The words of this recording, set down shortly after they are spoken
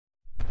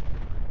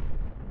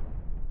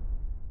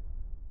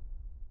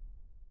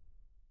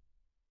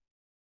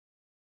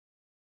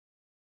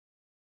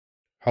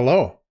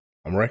Hello,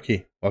 I'm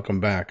Recky. Welcome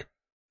back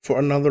for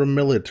another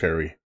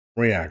military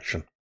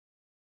reaction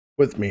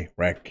with me,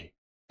 Recky.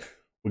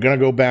 We're gonna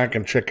go back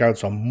and check out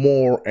some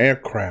more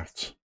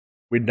aircrafts.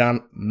 We've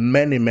done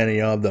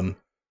many of them,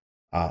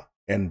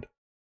 and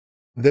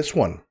this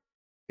one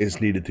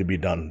is needed to be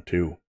done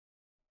too.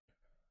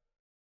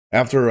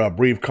 After a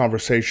brief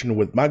conversation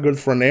with my good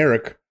friend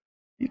Eric,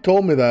 he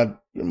told me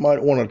that you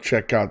might want to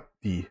check out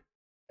the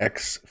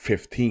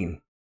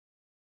X15.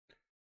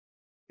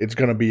 It's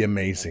gonna be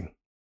amazing,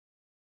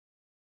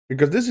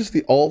 because this is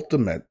the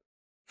ultimate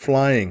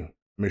flying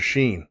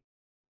machine.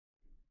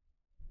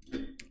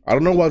 I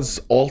don't know what's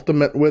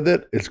ultimate with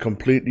it. It's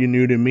completely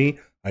new to me.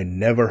 I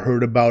never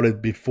heard about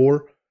it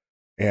before.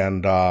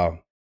 And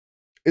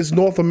it's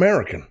North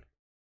American.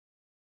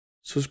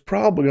 So it's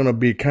probably going to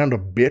be kind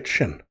of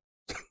bitching.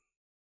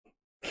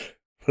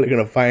 We're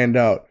going to find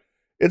out.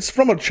 It's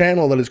from a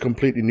channel that is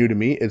completely new to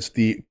me. It's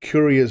the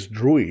Curious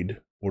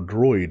Droid, or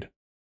Droid.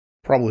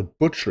 Probably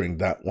butchering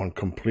that one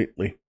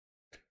completely.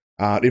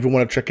 If you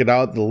want to check it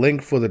out, the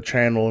link for the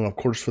channel and of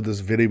course for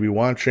this video we're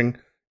watching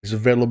is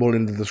available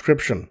in the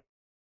description.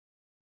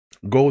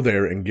 Go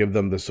there and give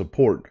them the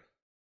support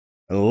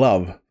and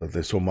love that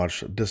they so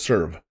much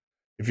deserve.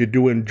 If you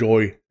do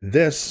enjoy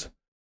this,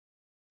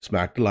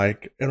 smack the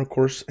like and of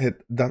course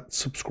hit that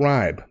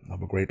subscribe. I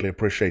would greatly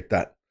appreciate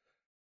that.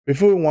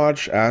 Before we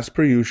watch, as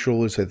per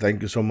usual, I say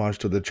thank you so much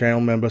to the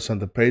channel members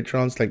and the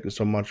patrons. Thank you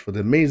so much for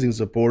the amazing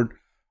support.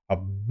 A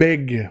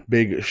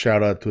big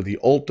shout out to the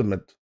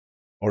ultimate,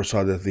 or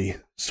sorry, the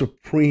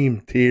supreme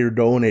tier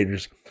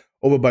donators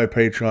over by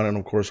Patreon and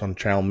of course on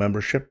channel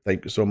membership.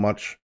 Thank you so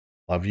much.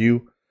 Love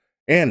you.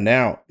 And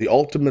now the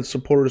ultimate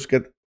supporters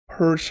get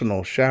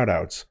personal shout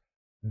outs.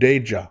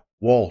 Deja,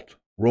 Walt,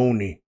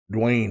 Roni,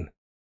 Dwayne,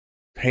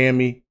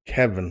 Tammy,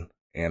 Kevin,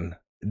 and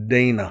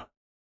Dana.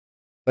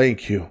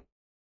 Thank you.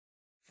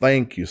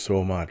 Thank you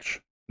so much.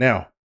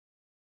 Now,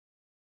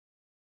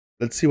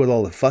 let's see what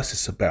all the fuss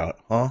is about,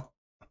 huh?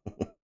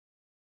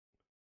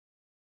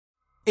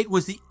 It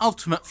was the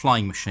ultimate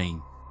flying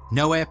machine.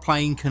 No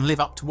airplane can live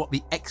up to what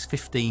the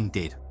X-15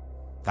 did.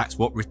 That's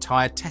what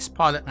retired test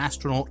pilot and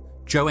astronaut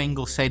Joe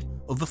Engle said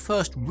of the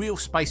first real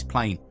space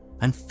plane,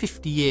 and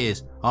 50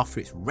 years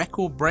after its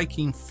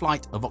record-breaking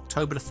flight of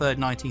October 3rd,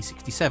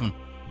 1967,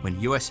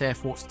 when US Air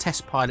Force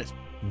test pilot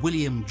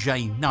William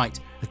J. Knight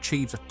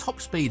achieved a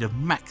top speed of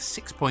Mach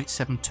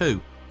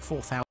 6.72,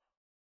 4,000.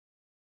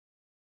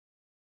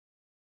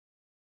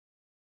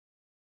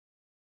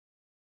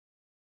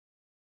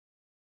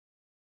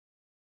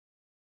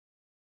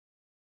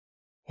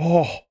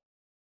 Oh,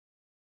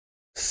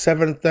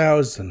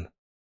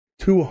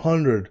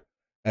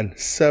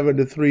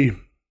 7,273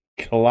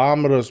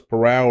 kilometers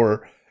per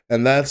hour,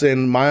 and that's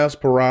in miles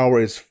per hour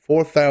is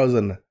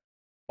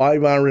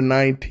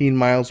 4,519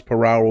 miles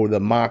per hour with a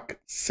Mach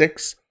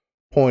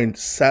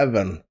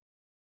 6.7.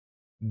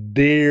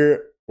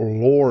 Dear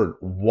Lord,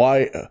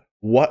 why?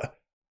 What?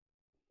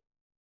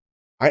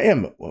 I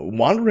am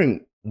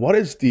wondering, what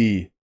is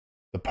the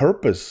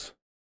purpose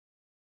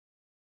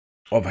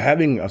of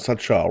having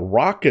such a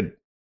rocket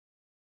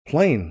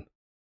plane?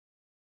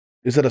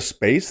 Is it a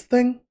space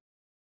thing?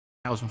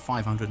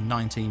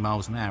 1,519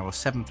 miles an hour or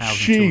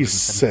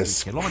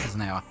 7,273 kilometers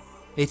an hour.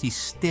 It is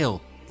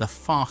still the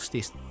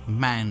fastest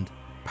manned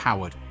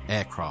powered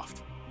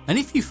aircraft. And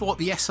if you thought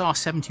the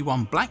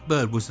SR-71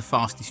 Blackbird was the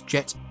fastest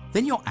jet,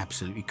 then you're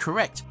absolutely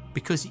correct,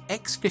 because the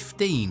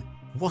X-15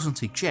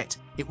 wasn't a jet.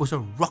 It was a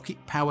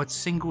rocket powered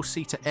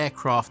single-seater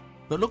aircraft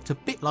that looked a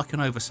bit like an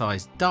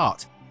oversized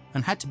dart,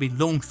 and had to be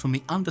launched from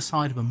the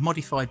underside of a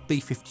modified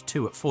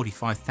B-52 at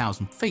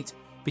 45,000 feet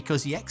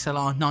because the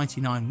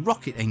XLR-99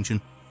 rocket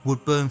engine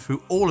would burn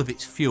through all of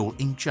its fuel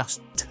in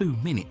just 2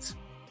 minutes.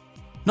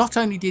 Not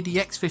only did the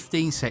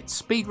X-15 set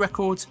speed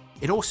records,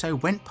 it also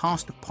went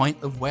past the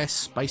point of where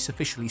space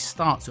officially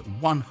starts at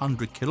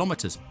 100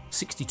 kilometers,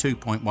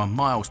 62.1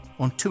 miles,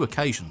 on 2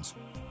 occasions,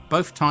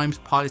 both times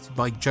piloted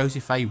by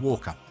Joseph A.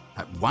 Walker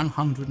at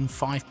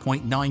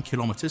 105.9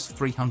 kilometers,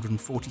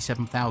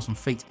 347,000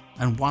 feet,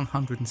 and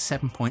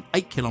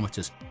 107.8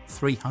 kilometers,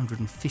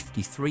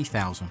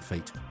 353,000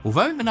 feet.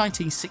 Although in the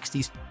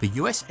 1960s the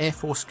US Air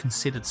Force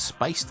considered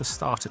space to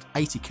start at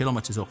 80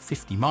 kilometers or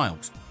 50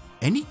 miles,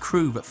 any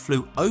crew that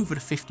flew over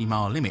the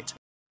 50-mile limit,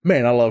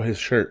 Man, I love his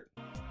shirt,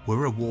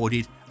 were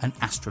awarded an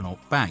astronaut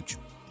badge.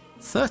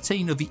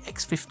 13 of the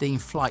X-15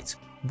 flights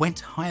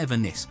went higher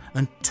than this,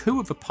 and 2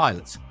 of the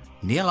pilots,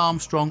 Neil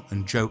Armstrong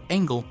and Joe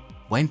Engle,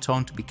 went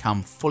on to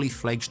become fully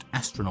fledged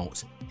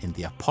astronauts in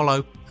the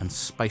Apollo and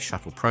Space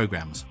Shuttle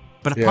programs.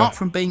 But apart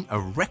from being a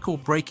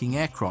record-breaking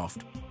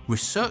aircraft,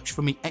 research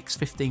from the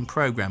X-15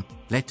 program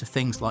led to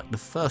things like the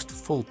first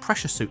full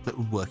pressure suit that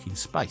would work in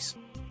space,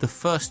 the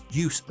first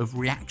use of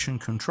reaction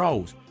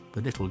controls, the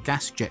little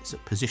gas jets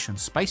that position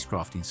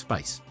spacecraft in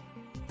space,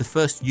 the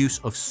first use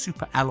of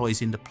super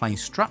alloys in the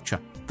plane's structure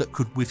that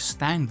could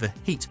withstand the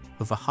heat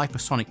of a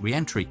hypersonic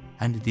re-entry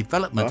and the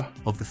development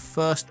of the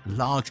first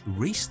large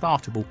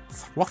restartable,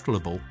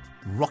 throttleable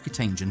rocket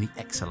engine, the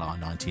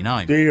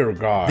XLR-99. Dear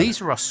God.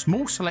 These are a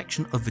small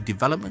selection of the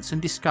developments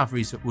and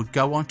discoveries that would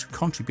go on to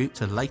contribute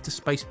to later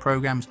space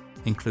programs,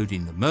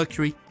 including the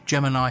Mercury,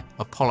 Gemini,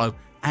 Apollo,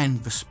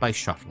 and the Space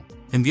Shuttle.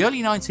 In the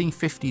early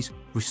 1950s,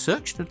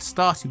 research that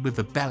started with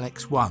the Bell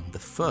X-1, the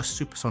first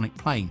supersonic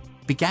plane,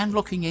 began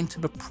looking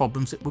into the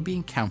problems that would be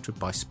encountered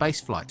by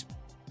spaceflight.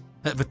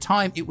 At the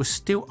time, it was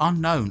still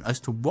unknown as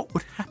to what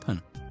would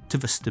happen to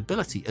the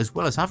stability as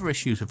well as other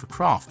issues of the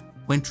craft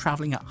when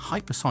travelling at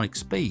hypersonic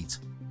speeds.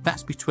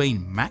 That's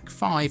between Mach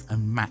 5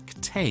 and Mach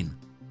 10,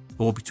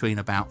 or between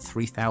about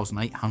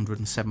 3,800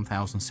 and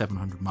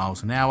 7,700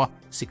 miles an hour,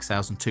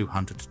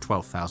 6,200 to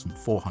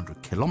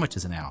 12,400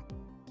 kilometers an hour.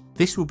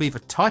 This will be the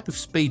type of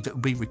speed that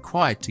will be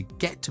required to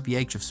get to the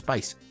edge of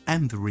space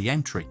and the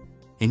re-entry.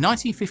 In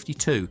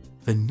 1952,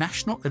 the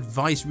National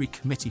Advisory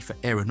Committee for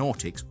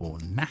Aeronautics, or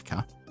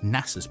NACA,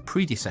 NASA's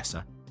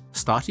predecessor,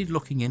 started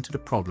looking into the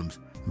problems,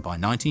 and by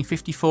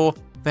 1954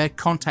 they had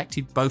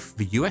contacted both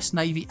the US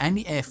Navy and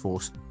the Air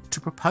Force to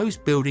propose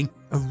building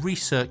a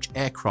research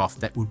aircraft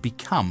that would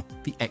become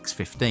the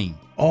X-15.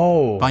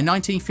 Oh. By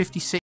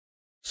 1956...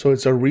 So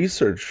it's a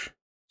research.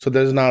 So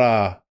there's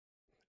not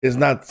it's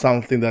not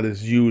something that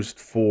is used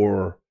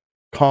for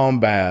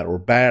combat or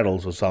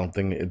battles or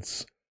something.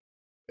 It's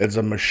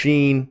a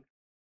machine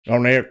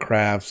on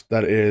aircrafts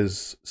that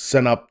is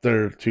sent up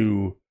there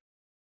to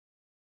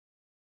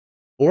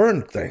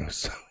learn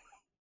things.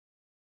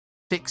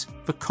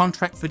 The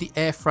contract for the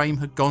airframe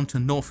had gone to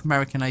North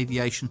American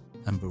Aviation,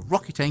 and the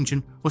rocket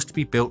engine was to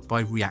be built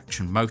by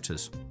Reaction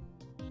Motors.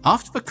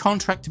 After the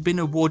contract had been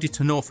awarded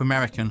to North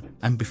American,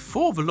 and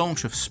before the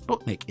launch of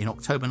Sputnik in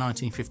October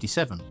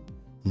 1957,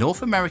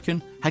 North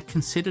American had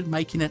considered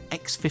making an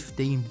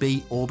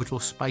X-15B orbital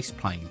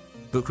spaceplane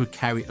that could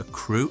carry a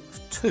crew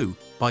of 2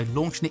 by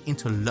launching it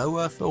into low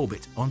Earth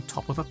orbit on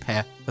top of a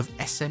pair of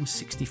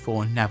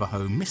SM-64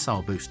 Navajo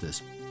missile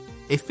boosters.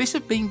 If this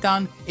had been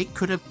done, it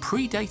could have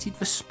predated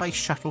the space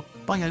shuttle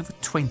by over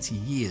 20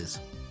 years.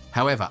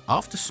 However,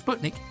 after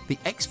Sputnik, the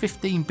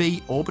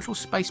X-15B orbital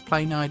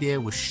spaceplane idea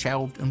was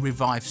shelved and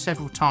revived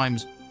several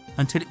times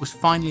until it was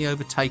finally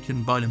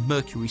overtaken by the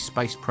Mercury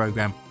space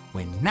program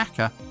when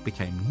NACA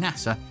became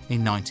NASA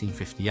in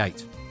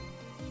 1958.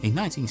 In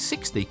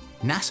 1960,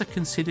 NASA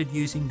considered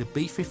using the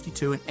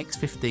B-52 and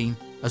X-15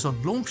 as a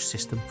launch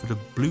system for the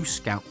Blue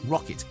Scout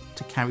rocket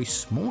to carry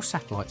small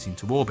satellites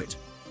into orbit.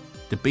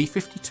 The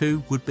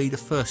B-52 would be the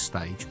first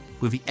stage,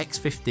 with the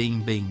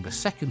X-15 being the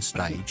second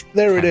stage,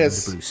 there it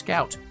is, the Blue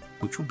Scout,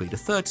 which will be the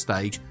third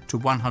stage to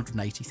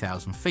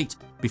 180,000 feet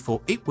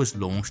before it was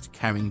launched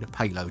carrying the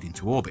payload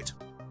into orbit.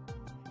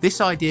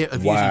 This idea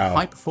of using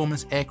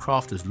high-performance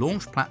aircraft as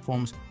launch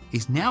platforms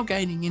is now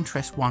gaining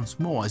interest once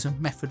more as a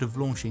method of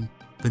launching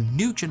the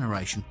new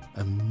generation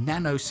of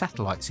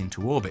nano-satellites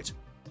into orbit.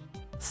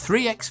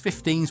 3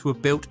 X-15s were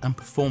built and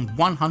performed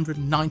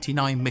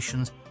 199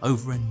 missions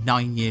over a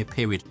 9-year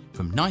period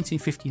from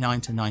 1959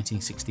 to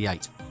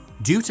 1968.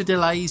 Due to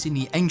delays in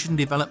the engine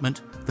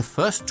development, the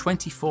first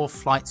 24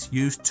 flights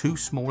used 2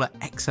 smaller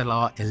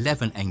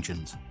XLR-11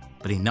 engines,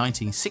 but in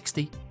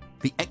 1960,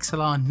 the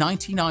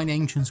XLR-99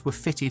 engines were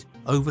fitted,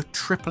 over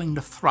tripling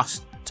the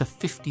thrust to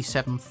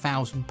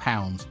 57,000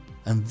 pounds,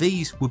 and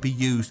these would be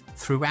used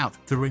throughout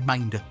the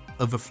remainder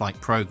of the flight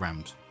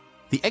programs.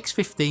 The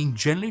X-15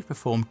 generally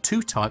performed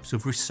 2 types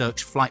of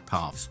research flight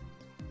paths: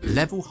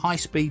 level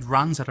high-speed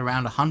runs at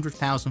around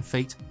 100,000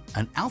 feet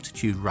and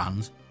altitude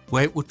runs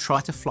where it would try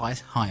to fly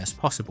as high as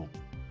possible.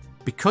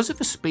 Because of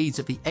the speeds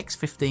that the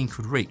X-15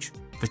 could reach,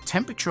 the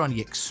temperature on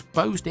the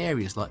exposed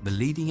areas like the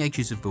leading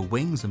edges of the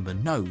wings and the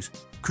nose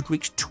could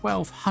reach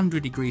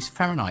 1200 degrees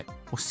Fahrenheit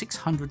or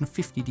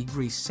 650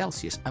 degrees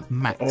Celsius at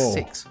Mach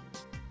 6.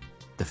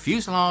 The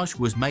fuselage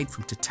was made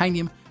from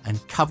titanium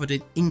and covered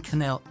in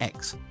Inconel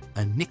X,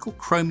 a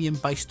nickel-chromium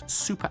based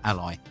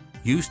superalloy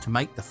used to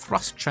make the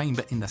thrust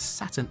chamber in the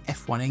Saturn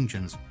F1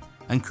 engines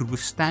and could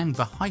withstand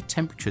the high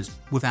temperatures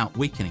without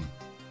weakening.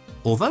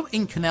 Although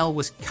Inconel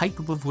was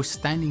capable of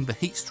withstanding the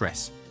heat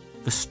stress,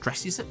 the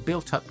stresses that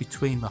built up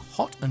between the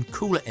hot and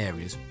cooler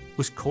areas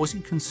was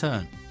causing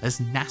concern, as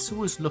NASA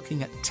was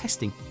looking at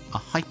testing a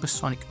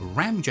hypersonic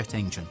ramjet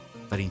engine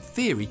that in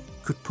theory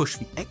could push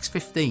the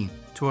X-15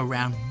 to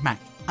around Mach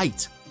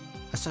 8.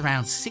 That's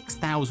around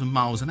 6,000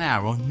 miles an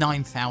hour or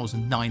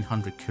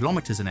 9,900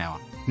 kilometers an hour.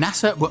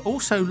 NASA were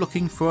also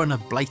looking for an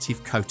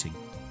ablative coating.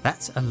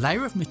 That's a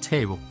layer of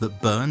material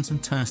that burns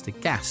and turns to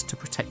gas to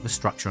protect the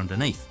structure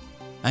underneath,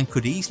 and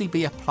could easily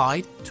be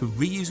applied to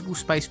reusable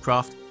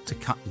spacecraft to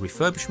cut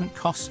refurbishment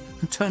costs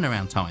and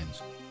turnaround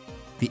times.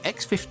 The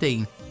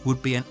X-15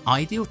 would be an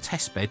ideal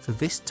testbed for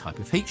this type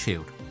of heat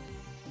shield.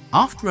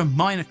 After a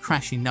minor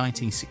crash in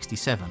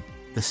 1967,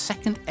 the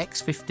second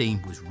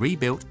X-15 was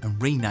rebuilt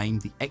and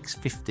renamed the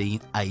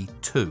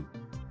X-15A2.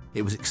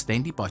 It was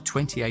extended by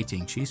 28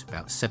 inches,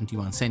 about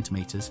 71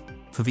 centimeters,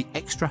 for the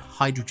extra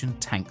hydrogen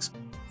tanks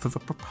for the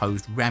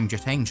proposed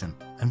ramjet engine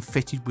and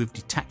fitted with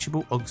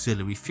detachable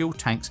auxiliary fuel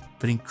tanks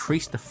that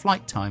increased the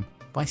flight time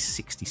by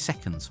 60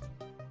 seconds.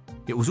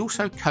 It was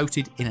also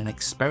coated in an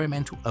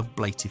experimental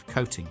ablative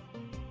coating.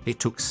 It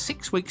took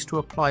 6 weeks to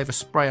apply the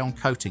spray-on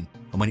coating,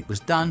 and when it was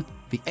done,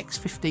 the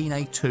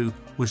X15A2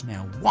 was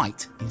now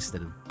white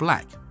instead of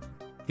black.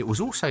 It was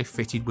also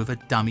fitted with a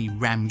dummy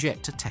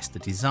ramjet to test the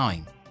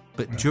design,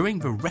 but during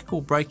the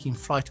record-breaking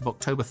flight of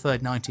October 3,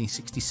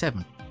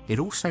 1967, it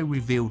also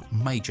revealed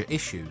major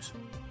issues.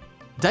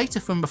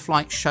 Data from the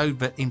flight showed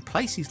that in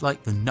places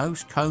like the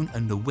nose cone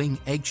and the wing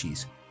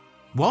edges,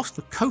 whilst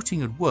the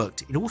coating had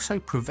worked, it also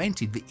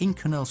prevented the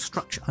inconel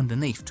structure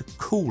underneath to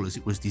cool as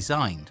it was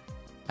designed,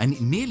 and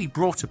it nearly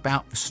brought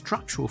about the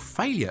structural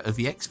failure of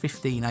the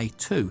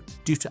X15A2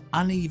 due to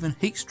uneven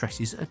heat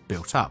stresses that had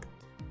built up.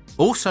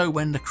 Also,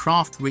 when the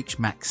craft reached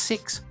Mach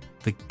 6,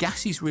 the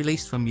gases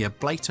released from the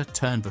ablator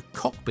turned the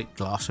cockpit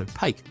glass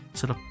opaque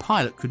so the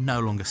pilot could no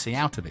longer see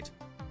out of it.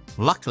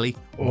 Luckily,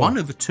 one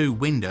of the 2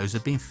 windows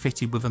had been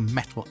fitted with a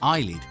metal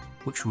eyelid,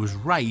 which was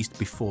raised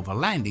before the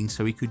landing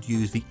so he could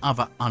use the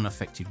other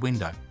unaffected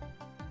window.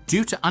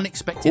 Due to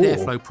unexpected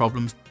airflow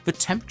problems, the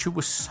temperature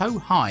was so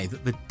high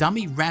that the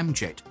dummy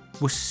ramjet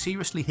was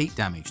seriously heat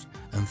damaged,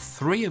 and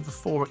 3 of the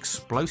 4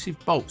 explosive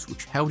bolts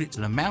which held it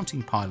to the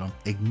mounting pylon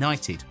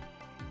ignited.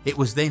 It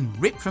was then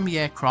ripped from the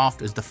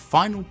aircraft as the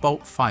final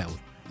bolt failed,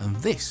 and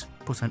this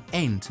put an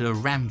end to the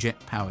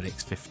ramjet-powered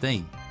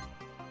X-15.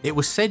 It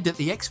was said that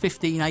the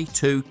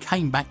X-15A2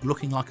 came back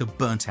looking like a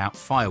burnt-out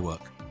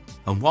firework,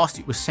 and whilst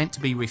it was sent to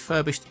be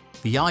refurbished,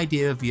 the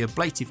idea of the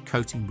ablative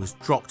coating was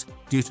dropped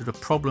due to the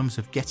problems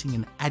of getting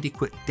an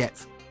adequate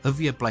depth of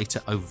the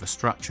ablator over the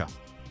structure.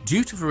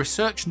 Due to the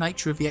research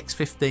nature of the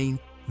X-15,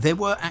 there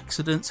were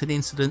accidents and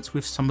incidents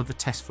with some of the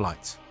test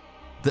flights.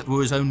 There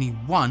was only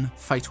one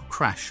fatal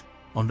crash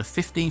on the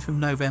 15th of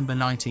November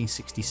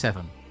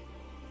 1967,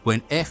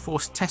 when Air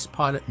Force test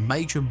pilot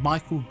Major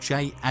Michael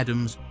J.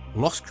 Adams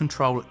lost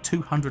control at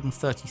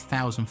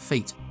 230,000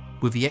 feet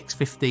with the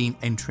X-15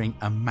 entering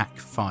a Mach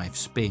 5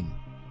 spin.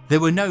 There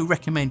were no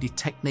recommended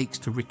techniques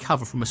to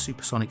recover from a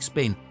supersonic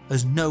spin,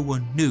 as no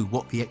one knew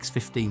what the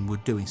X-15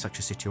 would do in such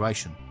a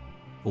situation.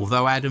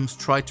 Although Adams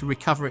tried to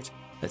recover it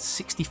at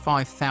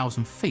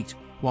 65,000 feet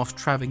whilst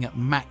travelling at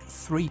Mach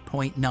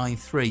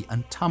 3.93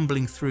 and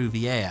tumbling through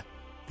the air,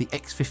 the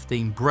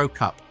X-15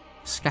 broke up,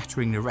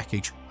 scattering the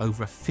wreckage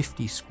over a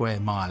 50 square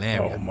mile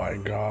area. Oh my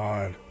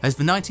God. As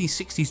the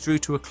 1960s drew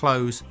to a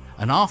close,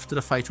 and after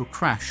the fatal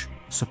crash,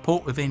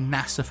 support within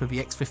NASA for the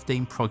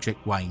X-15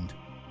 project waned.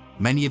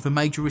 Many of the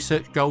major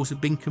research goals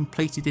had been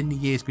completed in the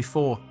years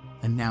before,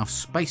 and now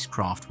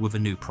spacecraft were the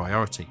new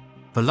priority.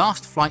 The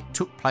last flight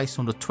took place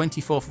on the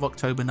 24th of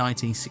October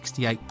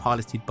 1968,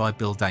 piloted by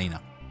Bill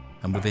Dana,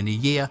 and within a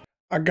year...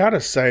 I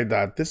gotta say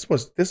that this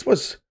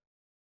was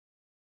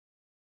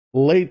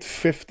late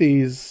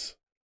 50s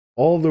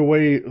all the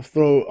way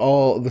through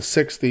all the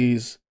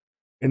 60s,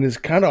 and it's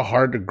kind of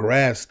hard to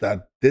grasp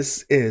that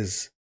this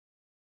is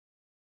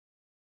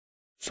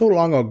so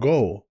long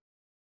ago,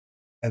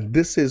 and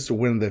this is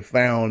when they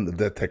found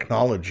the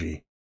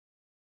technology.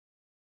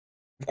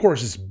 Of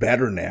course, it's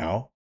better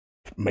now.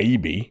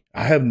 Maybe.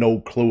 I have no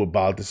clue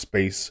about the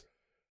space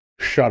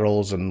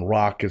shuttles and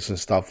rockets and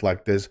stuff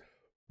like this,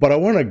 but I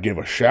want to give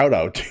a shout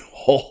out to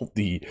all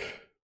the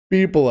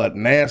people at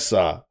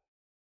NASA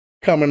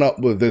coming up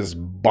with this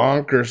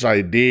bonkers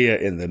idea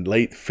in the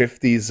late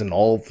 50s and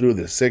all through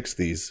the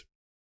 60s.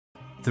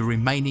 The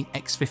remaining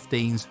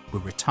X-15s were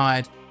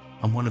retired,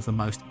 and one of the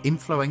most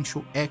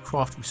influential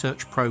aircraft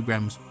research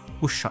programs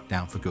was shut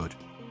down for good.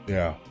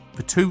 Yeah.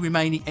 The 2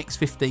 remaining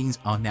X-15s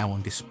are now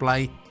on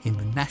display in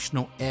the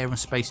National Air and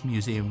Space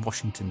Museum,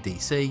 Washington,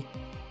 D.C.,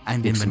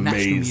 and in the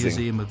National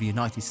Museum of the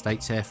United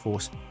States Air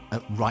Force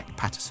at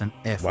Wright-Patterson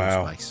Air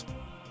Force Base.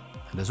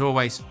 And as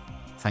always,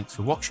 thanks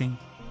for watching,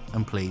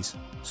 and please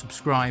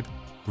subscribe,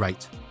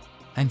 rate,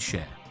 and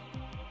share.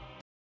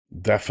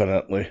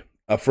 Definitely.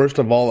 First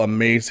of all,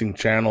 amazing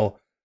channel.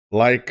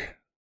 Like,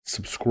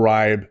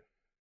 subscribe.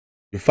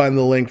 You find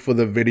the link for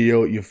the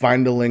video. You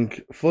find the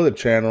link for the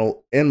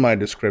channel in my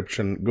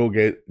description.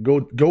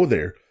 Go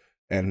there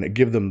and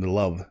give them the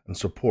love and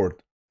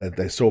support that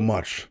they so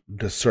much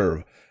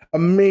deserve.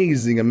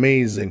 Amazing,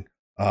 amazing.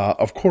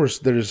 Of course,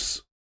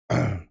 there's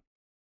the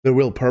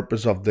real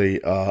purpose of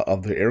the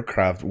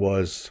aircraft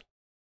was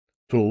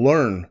to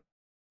learn,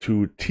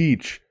 to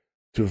teach,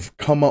 to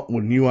come up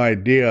with new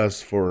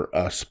ideas for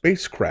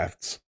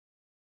spacecrafts.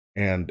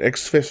 And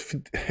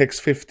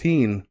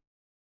X15,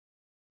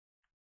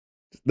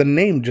 the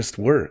name just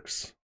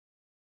works.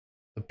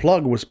 The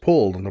plug was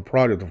pulled on the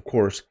project, of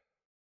course,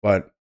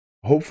 but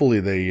hopefully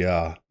they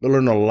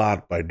learn a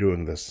lot by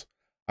doing this.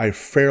 I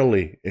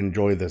fairly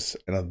enjoy this,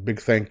 and a big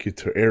thank you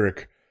to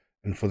Eric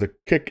and for the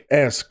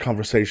kick-ass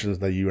conversations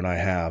that you and I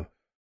have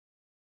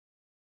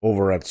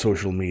over at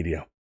social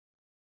media.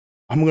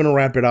 I'm going to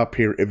wrap it up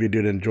here. If you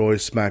did enjoy,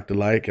 smack the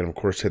like, and of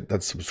course hit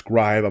that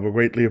subscribe. I would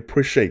greatly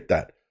appreciate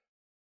that.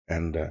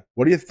 And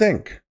what do you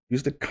think?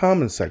 Use the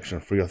comment section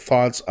for your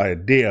thoughts,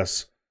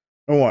 ideas,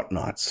 and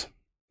whatnots.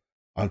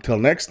 Until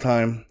next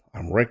time,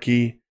 I'm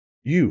Recky.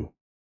 You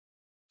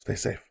stay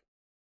safe.